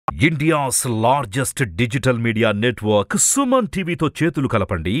India's largest digital media network Suman టీవీతో చేతులు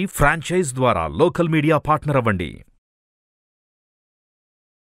కలపండి. Franchise ద్వారా లోకల్ మీడియా పార్ట్నర్ అవ్వండి.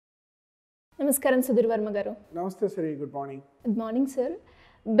 నమస్కారం సుధీర్ వర్మ గారు. నమస్తే Shri, good morning. Good morning sir.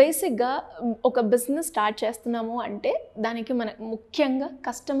 బేసిక్గా ఒక బిజినెస్ స్టార్ట్ చేస్తున్నాము అంటే దానికి మన ముఖ్యంగా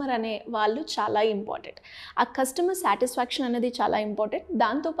కస్టమర్ అనే వాళ్ళు చాలా ఇంపార్టెంట్. ఆ కస్టమర్ సాటిస్ఫాక్షన్ అనేది చాలా ఇంపార్టెంట్.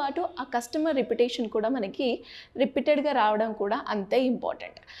 దాంతోపాటు ఆ కస్టమర్ రిపిటేషన్ కూడా మనకి రిపీటెడ్గా రావడం కూడా అంతే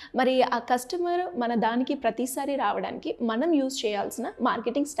ఇంపార్టెంట్. మరి ఆ కస్టమర్ మన దానికి ప్రతిసారి రావడానికి మనం యూజ్ చేయాల్సిన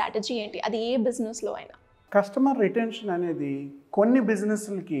మార్కెటింగ్ స్ట్రాటజీ ఏంటి? అది ఏ బిజినెస్లో అయినా. కస్టమర్ రిటెన్షన్ అనేది కొన్ని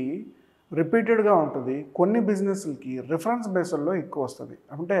బిజినెస్లకి రిపీటెడ్గా ఉంటుంది, కొన్ని బిజినెస్లకి రిఫరెన్స్ బేస్లో ఎక్కువ వస్తుంది.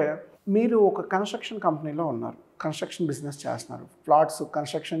 అంటే మీరు ఒక కన్స్ట్రక్షన్ కంపెనీలో ఉన్నారు, కన్స్ట్రక్షన్ బిజినెస్ చేస్తున్నారు, ప్లాట్స్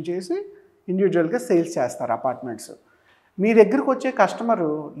కన్స్ట్రక్షన్ చేసి ఇండివిజువల్గా సేల్స్ చేస్తారు అపార్ట్మెంట్స్. మీ దగ్గరికి వచ్చే కస్టమరు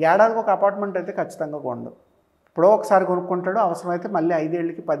ఏడాదికి ఒక అపార్ట్మెంట్ అయితే ఖచ్చితంగా కొనడు. ఎప్పుడో ఒకసారి కొనుక్కుంటాడు, అవసరమైతే మళ్ళీ 5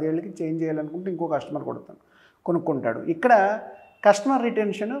 ఏళ్ళకి 10 ఏళ్ళకి చేంజ్ చేయాలనుకుంటే ఇంకో కస్టమర్ కొనుక్కుంటాడు. ఇక్కడ కస్టమర్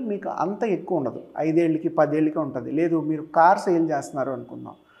రిటెన్షన్ మీకు అంత ఎక్కువ ఉండదు, 5 ఏళ్ళకి 10 ఏళ్ళకి ఉంటుంది. లేదు మీరు కార్ సేల్ చేస్తున్నారు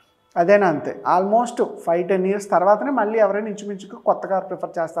అనుకుందాం, అదేనా అంతే. ఆల్మోస్ట్ 5-10 ఇయర్స్ తర్వాతనే మళ్ళీ ఎవరైనా ఇంచుమించుగా కొత్త కార్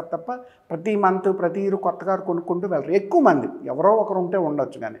ప్రిఫర్ చేస్తారు తప్ప ప్రతి మంత్ ప్రతి ఇయర్ కొత్త కారు కొనుక్కుంటూ వెళ్ళరు. ఎక్కువ మంది ఎవరో ఒకరు ఉంటే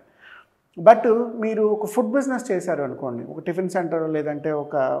ఉండొచ్చు. కానీ బట్ మీరు ఒక ఫుడ్ బిజినెస్ చేశారు అనుకోండి, ఒక టిఫిన్ సెంటర్ లేదంటే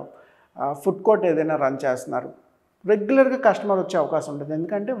ఒక ఫుడ్ కోర్ట్ ఏదైనా రన్ చేస్తున్నారు, రెగ్యులర్గా కస్టమర్ వచ్చే అవకాశం ఉంటుంది.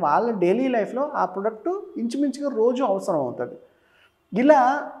 ఎందుకంటే వాళ్ళ డైలీ లైఫ్లో ఆ ప్రొడక్ట్ ఇంచుమించుగా రోజు అవసరం అవుతుంది. ఇలా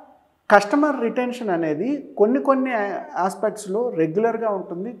కస్టమర్ రిటెన్షన్ అనేది కొన్ని ఆస్పెక్ట్స్లో రెగ్యులర్గా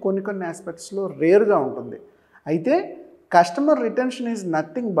ఉంటుంది, కొన్ని ఆస్పెక్ట్స్లో రేర్గా ఉంటుంది. అయితే customer retention is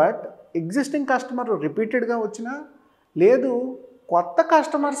nothing but existing customer రిపీటెడ్గా వచ్చినా, లేదు కొత్త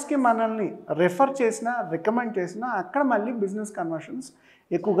కస్టమర్స్కి మనల్ని రెఫర్ చేసినా రికమెండ్ చేసినా అక్కడ మళ్ళీ బిజినెస్ కన్వర్షన్స్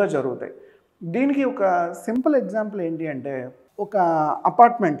ఎక్కువగా జరుగుతాయి. దీనికి ఒక సింపుల్ ఎగ్జాంపుల్ ఏంటి అంటే, ఒక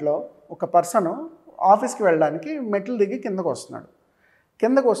అపార్ట్మెంట్లో ఒక పర్సన్ ఆఫీస్కి వెళ్ళడానికి మెట్లు దిగి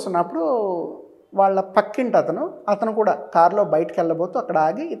కిందకు వస్తున్నప్పుడు వాళ్ళ పక్కింటి అతను కూడా కారులో బయటకు వెళ్ళబోతూ అక్కడ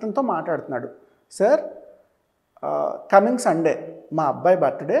ఆగి ఇతనితో మాట్లాడుతున్నాడు. సార్, కమింగ్ సండే మా అబ్బాయి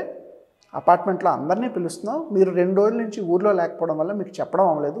బర్త్డే, అపార్ట్మెంట్లో అందరినీ పిలుస్తున్నాం, మీరు 2 రోజుల నుంచి ఊర్లో లేకపోవడం వల్ల మీకు చెప్పడం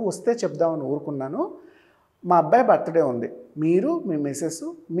అవ్వలేదు, వస్తే చెప్దామని ఊరుకున్నాను. మా అబ్బాయి బర్త్డే ఉంది, మీరు మీ మిసెస్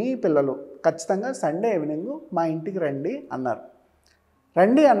మీ పిల్లలు ఖచ్చితంగా సండే ఈవినింగ్ మా ఇంటికి రండి అన్నారు.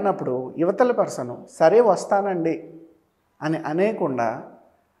 రండి అన్నప్పుడు యువతల పర్సను సరే వస్తానండి అని అనేకుండా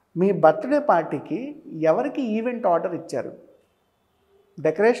మీ బర్త్డే పార్టీకి ఎవరికి ఈవెంట్ ఆర్డర్ ఇచ్చారు,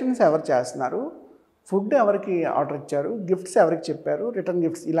 డెకరేషన్స్ ఎవరు చేస్తున్నారు, ఫుడ్ ఎవరికి ఆర్డర్ ఇచ్చారు, గిఫ్ట్స్ ఎవరికి చెప్పారు, రిటర్న్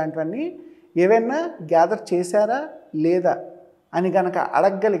గిఫ్ట్స్ ఇలాంటివన్నీ ఏవైనా గ్యాదర్ చేశారా లేదా అని కనుక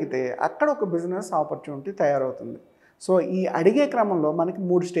అడగగలిగితే అక్కడ ఒక బిజినెస్ ఆపర్చునిటీ తయారవుతుంది. సో ఈ అడిగే క్రమంలో మనకి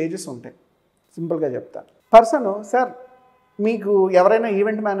 3 స్టేజెస్ ఉంటాయి. సింపుల్గా చెప్తాను. పర్సను, సార్ మీకు ఎవరైనా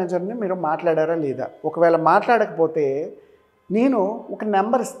ఈవెంట్ మేనేజర్ని మీరు మాట్లాడారా లేదా, ఒకవేళ మాట్లాడకపోతే నేను ఒక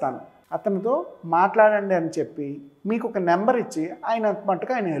నెంబర్ ఇస్తాను, అతనితో మాట్లాడండి అని చెప్పి మీకు ఒక నెంబర్ ఇచ్చి ఆయన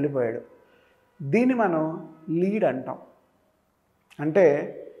మట్టుకు ఆయన వెళ్ళిపోయాడు. దీన్ని మనం లీడ్ అంటాం. అంటే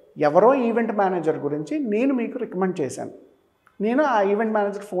ఎవరో ఈవెంట్ మేనేజర్ గురించి నేను మీకు రికమెండ్ చేశాను, నేను ఆ ఈవెంట్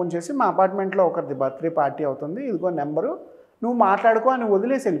మేనేజర్ ఫోన్ చేసి మా అపార్ట్మెంట్లో ఒకరిది బర్త్డే పార్టీ అవుతుంది, ఇదిగో నెంబరు, నువ్వు మాట్లాడుకో అని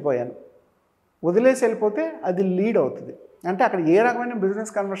వదిలేసి వెళ్ళిపోతే అది లీడ్ అవుతుంది. అంటే అక్కడ ఏ రకమైన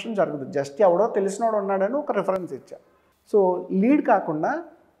బిజినెస్ కన్వర్షన్ జరుగుతుంది, జస్ట్ ఎవడో తెలిసినోడు ఉన్నాడని ఒక రిఫరెన్స్ ఇచ్చా. సో లీడ్ కాకుండా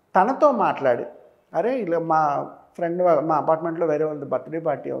తనతో మాట్లాడి, అరే ఇలా మా ఫ్రెండ్ మా అపార్ట్మెంట్లో వేరే వాళ్ళది బర్త్డే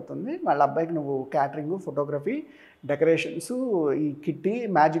పార్టీ అవుతుంది, వాళ్ళ అబ్బాయికి నువ్వు క్యాటరింగ్, ఫోటోగ్రఫీ, డెకరేషన్స్, ఈ కిట్టి,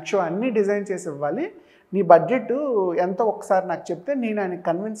 మ్యాజిక్ షో అన్నీ డిజైన్ చేసి ఇవ్వాలి, నీ బడ్జెట్ ఎంతో ఒకసారి నాకు చెప్తే నేను ఆయనకి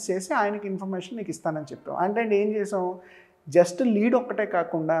కన్విన్స్ చేసి ఆయనకి ఇన్ఫర్మేషన్ నీకు ఇస్తానని చెప్పాం. అంటే ఏం చేసాం, జస్ట్ లీడ్ ఒక్కటే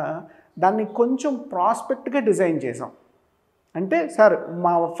కాకుండా దాన్ని కొంచెం ప్రాస్పెక్ట్గా డిజైన్ చేసాం. అంటే సార్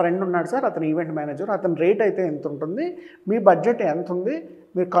మా ఫ్రెండ్ ఉన్నాడు సార్, అతను ఈవెంట్ మేనేజర్, అతని రేట్ అయితే ఎంత ఉంటుంది, మీ బడ్జెట్ ఎంత ఉంది,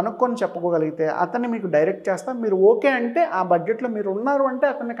 మీరు కనుక్కొని చెప్పుకోగలిగితే అతన్ని మీకు డైరెక్ట్ చేస్తాను, మీరు ఓకే అంటే ఆ బడ్జెట్లో మీరు ఉన్నారు అంటే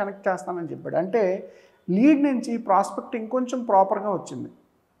అతన్ని కనెక్ట్ చేస్తానని చెప్పాడు. అంటే లీడ్ నుంచి ప్రాస్పెక్ట్ ఇంకొంచెం ప్రాపర్గా వచ్చింది.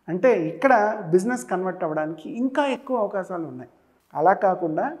 అంటే ఇక్కడ బిజినెస్ కన్వర్ట్ అవ్వడానికి ఇంకా ఎక్కువ అవకాశాలు ఉన్నాయి. అలా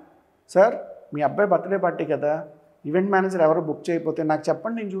కాకుండా, సార్ మీ అబ్బాయి బర్త్డే పార్టీ కదా, ఈవెంట్ మేనేజర్ ఎవరు బుక్ చేయకపోతే నాకు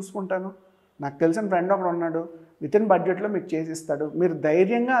చెప్పండి, నేను చూసుకుంటాను, నాకు తెలిసిన ఫ్రెండ్ ఒకడు ఉన్నాడు, వితిన్ బడ్జెట్లో మీకు చేసిస్తాడు, మీరు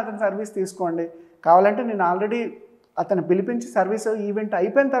ధైర్యంగా అతని సర్వీస్ తీసుకోండి, కావాలంటే నేను ఆల్రెడీ అతను పిలిపించి సర్వీస్ ఈవెంట్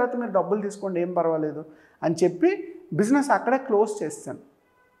అయిపోయిన తర్వాత మీరు డబ్బులు తీసుకోండి, ఏం పర్వాలేదు అని చెప్పి బిజినెస్ అక్కడే క్లోజ్ చేస్తాను.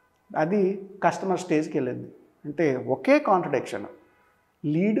 అది కస్టమర్ స్టేజ్కి వెళ్ళింది. అంటే ఒకే కాంట్రడిక్షన్,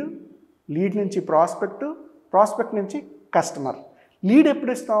 లీడ్ నుంచి ప్రాస్పెక్ట్ నుంచి కస్టమర్. లీడ్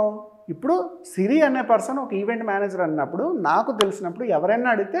ఎప్పుడు ఇస్తాం, ఇప్పుడు సిరి అనే పర్సన్ ఒక ఈవెంట్ మేనేజర్ అన్నప్పుడు నాకు తెలిసినప్పుడు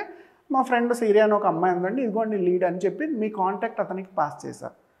ఎవరైనా అడిగితే మా ఫ్రెండ్ సిరి అని ఒక అమ్మాయి ఉందండి, ఇదిగోండి లీడ్ అని చెప్పి మీ కాంటాక్ట్ అతనికి పాస్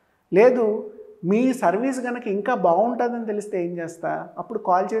చేశారు. లేదు మీ సర్వీస్ కనుక ఇంకా బాగుంటుందని తెలిస్తే ఏం చేస్తా, అప్పుడు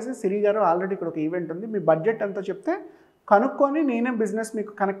కాల్ చేసి సిరి గారు ఆల్రెడీ ఇక్కడ ఒక ఈవెంట్ ఉంది, మీ బడ్జెట్ ఎంతో చెప్తే కనుక్కొని నేనే బిజినెస్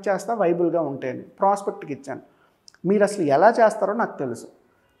మీకు కనెక్ట్ చేస్తా వైబుల్గా ఉంటేని ప్రాస్పెక్ట్కి ఇచ్చాను. మీరు అసలు ఎలా చేస్తారో నాకు తెలుసు,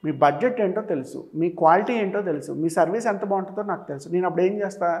 మీ బడ్జెట్ ఏంటో తెలుసు, మీ క్వాలిటీ ఏంటో తెలుసు, మీ సర్వీస్ ఎంత బాగుంటుందో నాకు తెలుసు. నేను అప్పుడు ఏం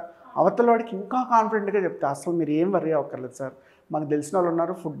చేస్తా, అవతలవాడికి ఇంకా కాన్ఫిడెంట్గా చెప్తా, అసలు మీరు ఏం వర్రీ అవ్వక్కర్లేదు సార్, మాకు తెలిసిన వాళ్ళు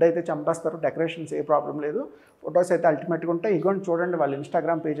ఉన్నారు, ఫుడ్ అయితే చంపేస్తారు, డెకరేషన్స్ ఏ ప్రాబ్లం లేదు, ఫొటోస్ అయితే అల్టిమేట్గా ఉంటాయి, ఇగోండి చూడండి వాళ్ళ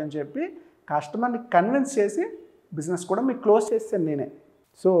ఇన్స్టాగ్రామ్ పేజ్ అని చెప్పి కస్టమర్ని కన్విన్స్ చేసి బిజినెస్ కూడా మీకు క్లోజ్ చేస్తాను నేనే.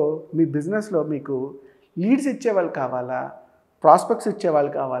 సో మీ బిజినెస్లో మీకు లీడ్స్ ఇచ్చేవాళ్ళు కావాలా, ప్రాస్పెక్ట్స్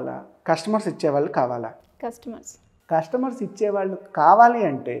ఇచ్చేవాళ్ళు కావాలా, కస్టమర్స్ ఇచ్చేవాళ్ళు కావాలా? కస్టమర్స్ ఇచ్చేవాళ్ళు కావాలి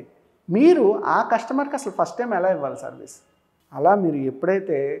అంటే మీరు ఆ కస్టమర్కి అసలు ఫస్ట్ టైం ఎలా ఇవ్వాలి సర్వీస్, అలా మీరు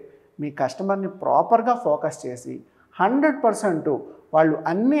ఎప్పుడైతే మీ కస్టమర్ని ప్రాపర్గా ఫోకస్ చేసి 100% వాళ్ళు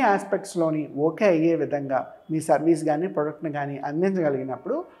అన్ని ఆస్పెక్ట్స్లోని ఓకే అయ్యే విధంగా మీ సర్వీస్ కానీ ప్రొడక్ట్ని కానీ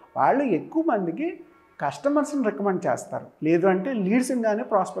అందించగలిగినప్పుడు వాళ్ళు ఎక్కువ మందికి కస్టమర్స్ని రికమెండ్ చేస్తారు, లేదు అంటే లీడ్స్ని కానీ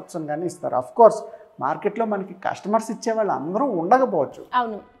ప్రాస్పెక్ట్స్ని కానీ ఇస్తారు. అఫ్కోర్స్ మార్కెట్లో మనకి కస్టమర్స్ ఇచ్చేవాళ్ళు అందరూ ఉండకపోవచ్చు,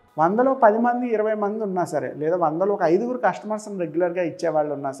 అవును, 100లో 10 మంది 20 మంది ఉన్నా సరే, లేదా 100లో ఒక 5 కస్టమర్స్ని రెగ్యులర్గా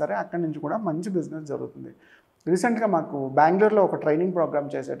ఇచ్చేవాళ్ళు ఉన్నా సరే అక్కడి నుంచి కూడా మంచి బిజినెస్ జరుగుతుంది. రీసెంట్గా మాకు బెంగళూరులో ఒక ట్రైనింగ్ ప్రోగ్రామ్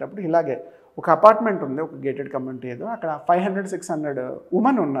చేసేటప్పుడు ఇలాగే ఒక అపార్ట్మెంట్ ఉంది, ఒక గేటెడ్ కమ్యూనిటీ ఏదో, అక్కడ 500-600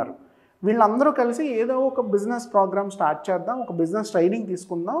 ఉమెన్ ఉన్నారు. వీళ్ళందరూ కలిసి ఏదో ఒక బిజినెస్ ప్రోగ్రామ్ స్టార్ట్ చేద్దాం, ఒక బిజినెస్ ట్రైనింగ్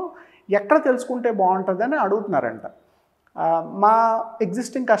తీసుకుందాం, ఎక్కడ తెలుసుకుంటే బాగుంటుందని అడుగుతున్నారంట. మా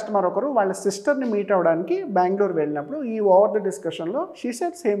ఎగ్జిస్టింగ్ కస్టమర్ ఒకరు వాళ్ళ సిస్టర్ని మీట్ అవ్వడానికి బెంగళూరు వెళ్ళినప్పుడు ఈ ఓవర్ ద డిస్కషన్లో షీ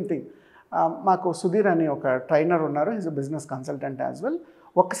సెడ్ సేమ్ థింగ్, మాకు సుధీర్ అని ఒక ట్రైనర్ ఉన్నారు, is a business consultant as well,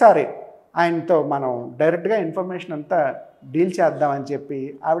 ఒక్కసారి ఆయనతో మనం డైరెక్ట్గా ఇన్ఫర్మేషన్ అంతా డీల్ చేద్దామని చెప్పి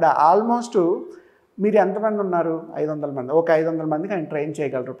ఆవిడ ఆల్మోస్ట్ మీరు ఎంతమంది ఉన్నారు, 500 మంది, ఒక 500 మందికి ఆయన ట్రైన్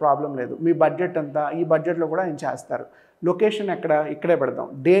చేయగలరు, ప్రాబ్లం లేదు, మీ బడ్జెట్ అంతా, ఈ బడ్జెట్లో కూడా ఆయన చేస్తారు, లొకేషన్ ఎక్కడ, ఇక్కడే పెడదాం,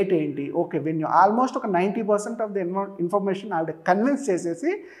 డేట్ ఏంటి, ఓకే వెన్యూ, ఆల్మోస్ట్ ఒక 90% ఆఫ్ ద ఇన్ఫర్మేషన్ ఆవిడ కన్విన్స్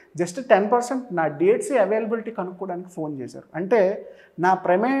చేసేసి జస్ట్ 10% నా డేట్స్ అవైలబిలిటీ కనుక్కోవడానికి ఫోన్ చేశారు. అంటే నా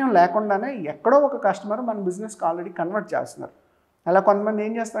ప్రమేయం లేకుండానే ఎక్కడో ఒక కస్టమర్ మన బిజినెస్కి ఆల్రెడీ కన్వర్ట్ చేస్తున్నారు. అలా కొంతమంది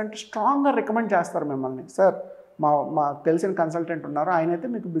ఏం చేస్తారంటే స్ట్రాంగ్గా రికమెండ్ చేస్తారు మిమ్మల్ని, సార్ మాకు తెలిసిన కన్సల్టెంట్ ఉన్నారు, ఆయనైతే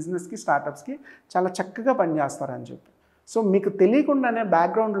మీకు బిజినెస్కి స్టార్టప్స్కి చాలా చక్కగా పనిచేస్తారని చెప్పి. సో మీకు తెలియకుండానే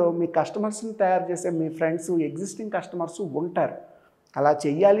బ్యాక్గ్రౌండ్లో మీ కస్టమర్స్ని తయారు చేసే మీ ఫ్రెండ్స్, ఎగ్జిస్టింగ్ కస్టమర్స్ ఉంటారు. అలా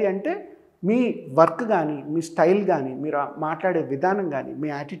చెయ్యాలి అంటే మీ వర్క్ కానీ, మీ స్టైల్ కానీ, మీరు మాట్లాడే విధానం కానీ, మీ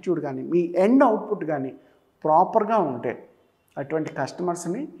యాటిట్యూడ్ కానీ, మీ ఎండ్ అవుట్పుట్ కానీ ప్రాపర్గా ఉంటే అటువంటి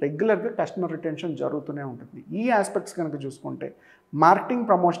కస్టమర్స్ని రెగ్యులర్గా కస్టమర్ రిటెన్షన్ జరుగుతూనే ఉంటుంది. ఈ ఆస్పెక్ట్స్ కనుక చూసుకుంటే మార్కెటింగ్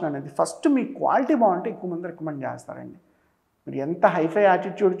ప్రమోషన్ అనేది ఫస్ట్ మీ క్వాలిటీ బాగుంటే ఎక్కువ మంది రికమెండ్ చేస్తారండి. మీరు ఎంత హైఫై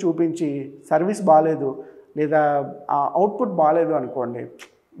యాటిట్యూడ్ చూపించి సర్వీస్ బాగాలేదు లేదా అవుట్పుట్ బాగాలేదు అనుకోండి,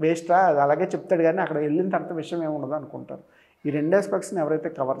 వేస్ట్రా, అది అలాగే చెప్తాడు కానీ అక్కడ వెళ్ళిన తర్వాత విషయం ఏముండదు అనుకుంటారు. ఈ 2 ఆస్పెక్ట్స్ని ఎవరైతే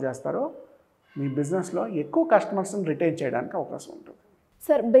కవర్ చేస్తారో మీ బిజినెస్లో ఎక్కువ కస్టమర్స్ని రిటైన్ చేయడానికి అవకాశం ఉంటుంది.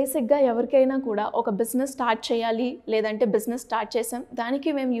 సార్, బేసిక్గా ఎవరికైనా కూడా ఒక బిజినెస్ స్టార్ట్ చేయాలి, లేదంటే బిజినెస్ స్టార్ట్ చేసాం, దానికి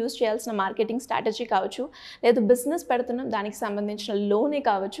మేము యూజ్ చేయాల్సిన మార్కెటింగ్ స్ట్రాటజీ కావచ్చు, లేదా బిజినెస్ పెడుతున్నాం దానికి సంబంధించిన లోనే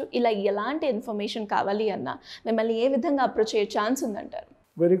కావచ్చు, ఇలా ఎలాంటి ఇన్ఫర్మేషన్ కావాలి అన్నా మిమ్మల్ని ఏ విధంగా అప్రోచ్ అయ్యే ఛాన్స్ ఉందంటారు?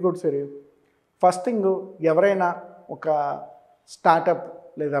 వెరీ గుడ్ సరే. ఫస్ట్ థింగ్, ఎవరైనా ఒక స్టార్టప్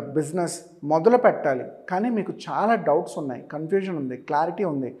లేదా బిజినెస్ మొదలు పెట్టాలి కానీ మీకు చాలా డౌట్స్ ఉన్నాయి, కన్ఫ్యూజన్ ఉంది, క్లారిటీ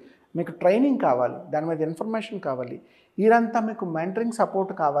ఉంది, మీకు ట్రైనింగ్ కావాలి, దాని మీద ఇన్ఫర్మేషన్ కావాలి, ఇదంతా మీకు మెంటరింగ్ సపోర్ట్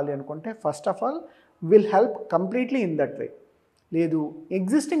కావాలి అనుకుంటే first of all will help completely in that way. లేదు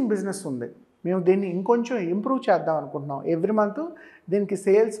ఎగ్జిస్టింగ్ బిజినెస్ ఉంది, మేము దీన్ని ఇంకొంచెం ఇంప్రూవ్ చేద్దాం అనుకుంటున్నాం, ఎవ్రీ మంత్ దీనికి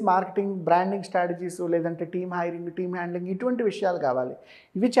సేల్స్, మార్కెటింగ్, బ్రాండింగ్ స్ట్రాటజీస్, లేదంటే టీమ్ హైరింగ్, టీమ్ హ్యాండ్లింగ్, ఇటువంటి విషయాలు కావాలి,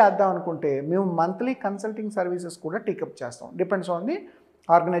 ఇవి చేద్దాం అనుకుంటే మేము మంత్లీ కన్సల్టింగ్ సర్వీసెస్ కూడా టేకప్ చేస్తాం. Depends on the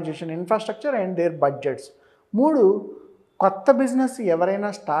organisation infrastructure and there budgets. 3, కొత్త బిజినెస్ ఎవరైనా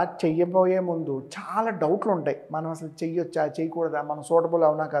స్టార్ట్ చేయబోయే ముందు చాలా డౌట్లు ఉంటాయి. మనం అసలు చెయ్యొచ్చా, చేయకూడదా, మనం సూటబుల్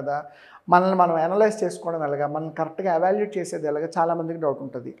అవునా కదా, మనల్ని మనం అనలైజ్ చేసుకోవడం ఎలాగా, మనల్ని కరెక్ట్గా ఎవాల్యుయేట్ చేసేది ఎలాగా, చాలామందికి డౌట్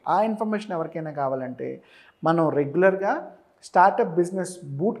ఉంటుంది. ఆ ఇన్ఫర్మేషన్ ఎవరికైనా కావాలంటే మనం రెగ్యులర్గా startup business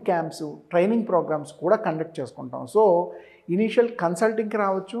boot camps, training programmes కూడా కండక్ట్ చేసుకుంటాం. సో ఇనీషియల్ కన్సల్టింగ్కి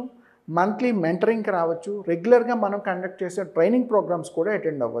రావచ్చు, మంత్లీ మెంటరింగ్కి రావచ్చు, రెగ్యులర్గా మనం కండక్ట్ చేసే ట్రైనింగ్ ప్రోగ్రామ్స్ కూడా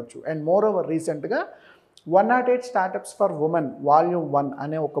అటెండ్ అవ్వచ్చు. అండ్ మోర్ ఓవర్ రీసెంట్గా 108 స్టార్టప్స్ ఫర్ ఉమెన్ వాల్యూమ్ 1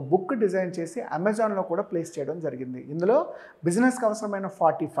 అనే ఒక బుక్ డిజైన్ చేసి అమెజాన్లో కూడా ప్లేస్ చేయడం జరిగింది. ఇందులో బిజినెస్కి అవసరమైన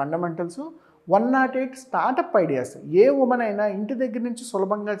 40 ఫండమెంటల్స్, 108 స్టార్టప్ ఐడియాస్, ఏ ఉమెన్ అయినా ఇంటి దగ్గర నుంచి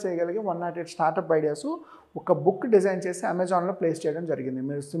సులభంగా చేయగలిగే 108 స్టార్టప్ ఐడియాస్ ఒక బుక్ డిజైన్ చేసి అమెజాన్లో ప్లేస్ చేయడం జరిగింది.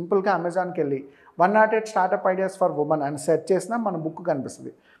 మీరు సింపుల్గా అమెజాన్కి వెళ్ళి 108 స్టార్టప్ ఐడియాస్ ఫర్ ఉమెన్ అని సెర్చ్ చేసినా మన బుక్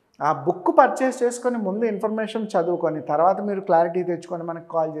కనిపిస్తుంది. ఆ బుక్ పర్చేస్ చేసుకొని ముందు ఇన్ఫర్మేషన్ చదువుకొని తర్వాత మీరు క్లారిటీ తెచ్చుకొని మనకు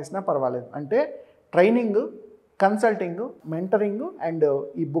కాల్ చేసినా పర్వాలేదు. అంటే ట్రైనింగ్, కన్సల్టింగ్, మెంటరింగ్ అండ్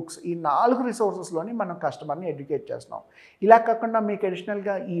ఈ బుక్స్, ఈ 4 రిసోర్సెస్లోని మనం కస్టమర్ని ఎడ్యుకేట్ చేస్తున్నాం. ఇలా కాకుండా మీకు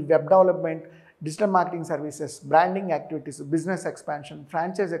అడిషనల్గా ఈ web development, digital marketing services, branding activities, business expansion,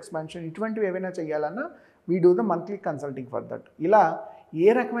 franchise expansion, ఇటువంటివి ఏవైనా చేయాలన్నా we do the monthly consulting for that. ఇలా ఏ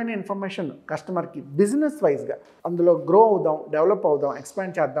రకమైన ఇన్ఫర్మేషన్ కస్టమర్కి బిజినెస్ వైజ్గా అందులో గ్రో అవుదాం, డెవలప్ అవుదాం,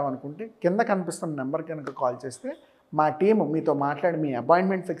 ఎక్స్పాండ్ చేద్దాం అనుకుంటే కింద కనిపిస్తున్న నెంబర్ కనుక కాల్ చేస్తే మా టీము మీతో మాట్లాడి మీ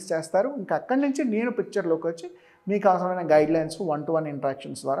అపాయింట్మెంట్ ఫిక్స్ చేస్తారు. ఇంకా అక్కడి నుంచి నేను పిక్చర్లోకి వచ్చి మీకు అవసరమైన గైడ్లైన్స్, 1-to-1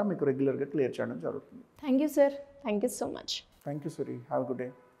 ఇంటరాక్షన్స్ ద్వారా మీకు రెగ్యులర్గా క్లియర్ చేయడం జరుగుతుంది. Thank you sir, thank you so much. Thank you Suri, have good day.